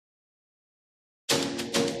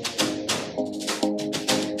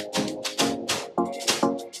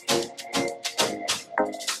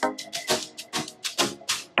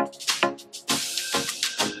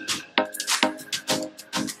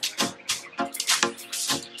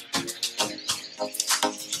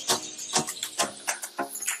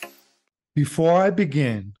Before I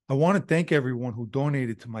begin, I want to thank everyone who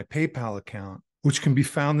donated to my PayPal account, which can be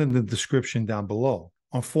found in the description down below.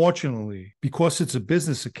 Unfortunately, because it's a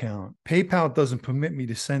business account, PayPal doesn't permit me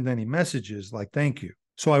to send any messages like thank you.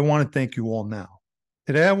 So I want to thank you all now.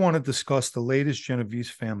 Today, I want to discuss the latest Genovese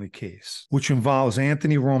family case, which involves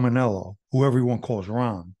Anthony Romanello, who everyone calls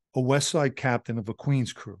Ron, a West Side captain of a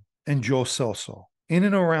Queens crew, and Joe Celso. In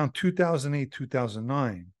and around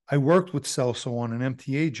 2008-2009, I worked with Celso on an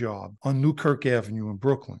MTA job on Newkirk Avenue in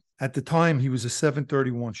Brooklyn. At the time, he was a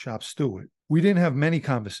 731 shop steward. We didn't have many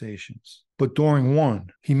conversations, but during one,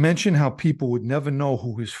 he mentioned how people would never know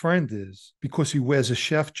who his friend is because he wears a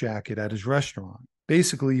chef jacket at his restaurant.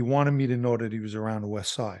 Basically, he wanted me to know that he was around the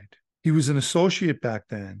West Side. He was an associate back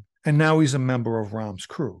then, and now he's a member of Rom's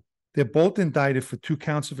crew. They're both indicted for 2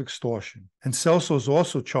 counts of extortion, and Celso is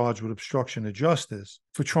also charged with obstruction of justice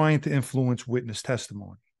for trying to influence witness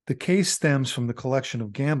testimony. The case stems from the collection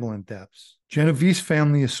of gambling debts. Genovese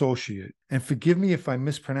family associate, and forgive me if I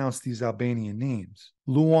mispronounce these Albanian names,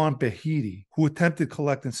 Luan Behidi, who attempted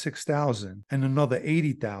collecting $6,000 and another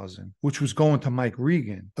 $80,000, which was going to Mike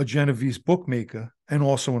Regan, a Genovese bookmaker and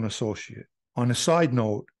also an associate. On a side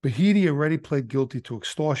note, Behidi already pled guilty to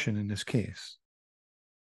extortion in this case.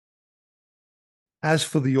 As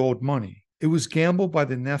for the owed money, it was gambled by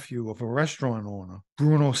the nephew of a restaurant owner,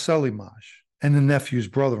 Bruno Selimaj, and the nephew's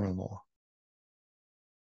brother-in-law.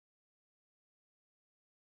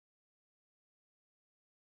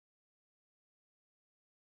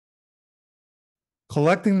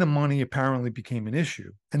 Collecting the money apparently became an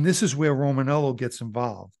issue, and this is where Romanello gets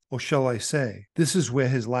involved, or shall I say, this is where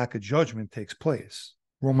his lack of judgment takes place.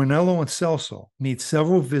 Romanello and Celso made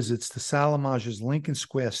several visits to Salimaj's Lincoln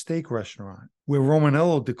Square steak restaurant, where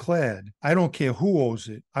Romanello declared, "I don't care who owes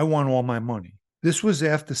it, I want all my money." This was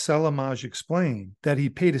after Selimaj explained that he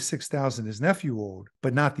paid the $6,000 his nephew owed,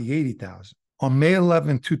 but not the $80,000. On May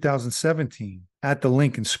 11, 2017, at the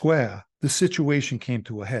Lincoln Square, the situation came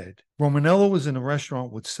to a head. Romanello was in a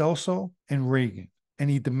restaurant with Celso and Regan, and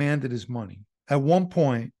he demanded his money. At one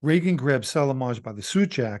point, Regan grabs Selimaj by the suit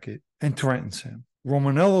jacket and threatens him.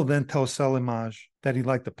 Romanello then tells Selimaj that he'd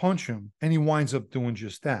like to punch him, and he winds up doing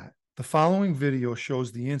just that. The following video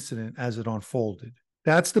shows the incident as it unfolded.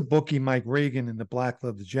 That's the bookie Mike Regan in the black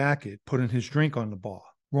leather jacket putting his drink on the bar.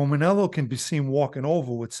 Romanello can be seen walking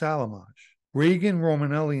over with Selimaj. Regan,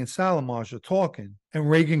 Romanelli, and Salimaj are talking, and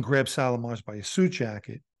Regan grabs Salimaj by his suit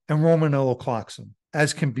jacket, and Romanello clocks him,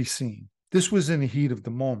 as can be seen. This was in the heat of the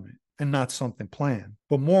moment, and not something planned.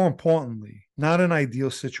 But more importantly, not an ideal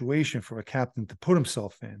situation for a captain to put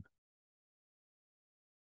himself in.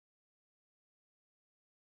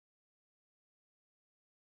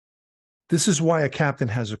 This is why a captain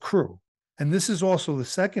has a crew. And this is also the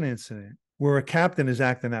second incident where a captain is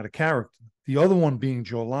acting out of character, the other one being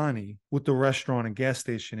Giolani with the restaurant and gas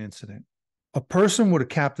station incident. A person with a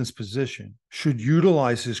captain's position should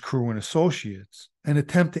utilize his crew and associates and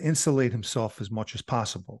attempt to insulate himself as much as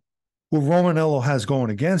possible. What Romanello has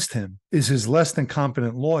going against him is his less than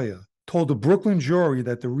competent lawyer told a Brooklyn jury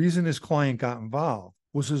that the reason his client got involved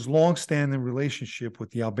was his long-standing relationship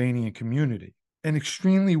with the Albanian community. An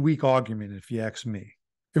extremely weak argument, if you ask me.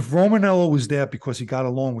 If Romanello was there because he got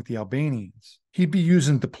along with the Albanians, he'd be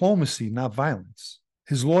using diplomacy, not violence.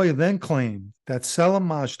 His lawyer then claimed that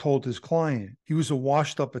Selimaj told his client he was a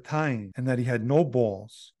washed-up Italian and that he had no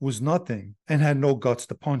balls, was nothing, and had no guts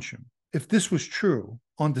to punch him. If this was true,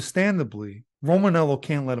 understandably, Romanello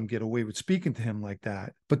can't let him get away with speaking to him like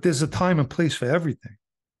that, but there's a time and place for everything.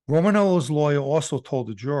 Romanello's lawyer also told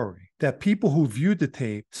the jury that people who viewed the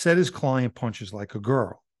tape said his client punches like a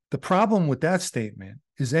girl. The problem with that statement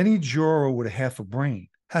is any juror with a half a brain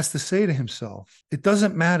has to say to himself, it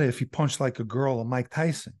doesn't matter if he punched like a girl or Mike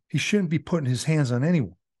Tyson. He shouldn't be putting his hands on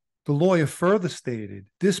anyone. The lawyer further stated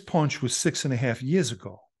this punch was 6.5 years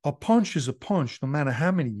ago. A punch is a punch no matter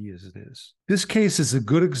how many years it is. This case is a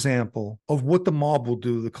good example of what the mob will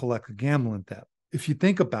do to collect a gambling debt. If you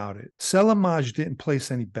think about it, Selimaj didn't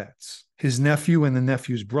place any bets. His nephew and the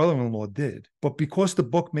nephew's brother-in-law did. But because the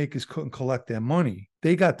bookmakers couldn't collect their money,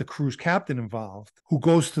 they got the crew's captain involved, who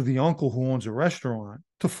goes to the uncle who owns a restaurant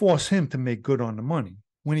to force him to make good on the money.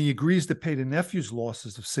 When he agrees to pay the nephew's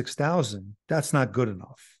losses of $6,000, that's not good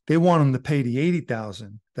enough. They want him to pay the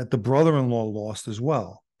 $80,000 that the brother-in-law lost as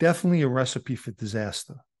well. Definitely a recipe for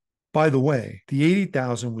disaster. By the way, the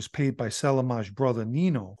 $80,000 was paid by Selimaj's brother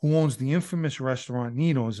Nino, who owns the infamous restaurant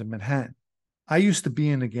Nino's in Manhattan. I used to be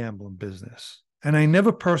in the gambling business, and I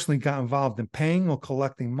never personally got involved in paying or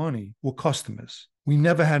collecting money with customers. We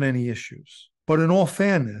never had any issues. But in all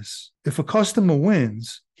fairness, if a customer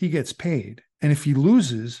wins, he gets paid. And if he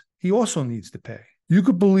loses, he also needs to pay. You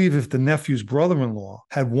could believe if the nephew's brother-in-law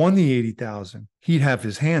had won the 80,000, he'd have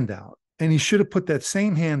his hand out, and he should have put that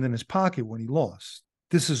same hand in his pocket when he lost.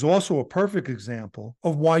 This is also a perfect example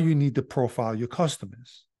of why you need to profile your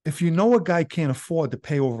customers. If you know a guy can't afford to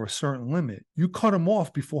pay over a certain limit, you cut him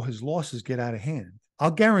off before his losses get out of hand.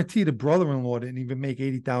 I'll guarantee the brother-in-law didn't even make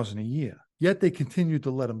 80,000 a year, yet they continued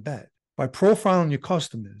to let him bet. By profiling your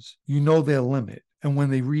customers, you know their limit and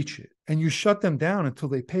when they reach it, and you shut them down until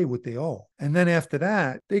they pay what they owe. And then after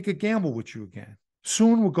that, they could gamble with you again.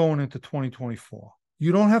 Soon we're going into 2024.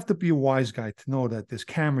 You don't have to be a wise guy to know that there's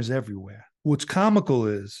cameras everywhere. What's comical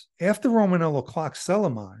is, after Romanello clocks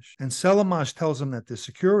Selimaj, and Selimaj tells him that there's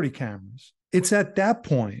security cameras, it's at that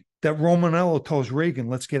point that Romanello tells Reagan,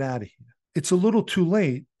 let's get out of here. It's a little too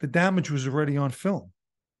late. The damage was already on film.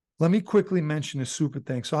 Let me quickly mention the Super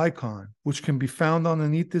Thanks icon, which can be found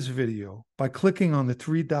underneath this video by clicking on the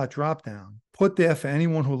 3-dot dropdown, put there for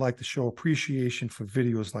anyone who would like to show appreciation for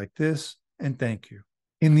videos like this, and thank you.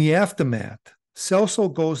 In the aftermath,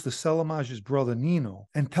 Celso goes to Selimaj's brother Nino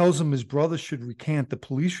and tells him his brother should recant the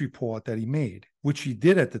police report that he made, which he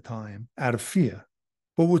did at the time, out of fear.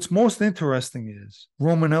 But what's most interesting is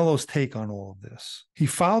Romanello's take on all of this. He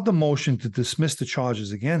filed a motion to dismiss the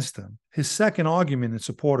charges against him. His second argument in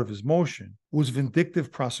support of his motion was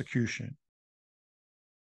vindictive prosecution.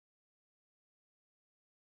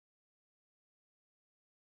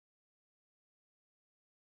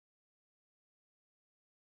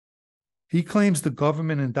 He claims the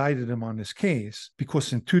government indicted him on this case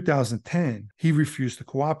because in 2010, he refused to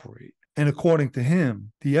cooperate. And according to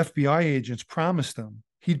him, the FBI agents promised him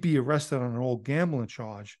he'd be arrested on an old gambling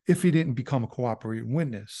charge if he didn't become a cooperating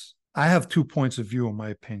witness. I have 2 points of view in my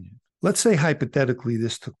opinion. Let's say hypothetically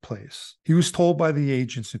this took place. He was told by the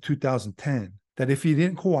agents in 2010 that if he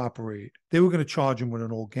didn't cooperate, they were going to charge him with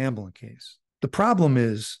an old gambling case. The problem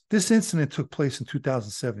is, this incident took place in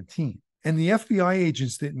 2017, and the FBI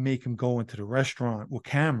agents didn't make him go into the restaurant with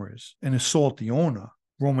cameras and assault the owner.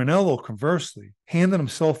 Romanello, conversely, handed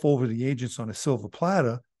himself over to the agents on a silver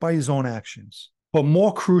platter by his own actions. But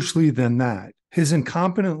more crucially than that, his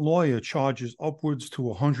incompetent lawyer charges upwards to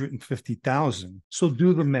 $150,000. So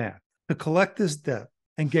do the math. To collect this debt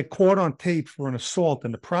and get caught on tape for an assault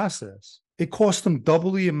in the process, it cost him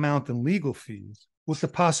double the amount in legal fees with the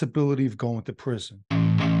possibility of going to prison.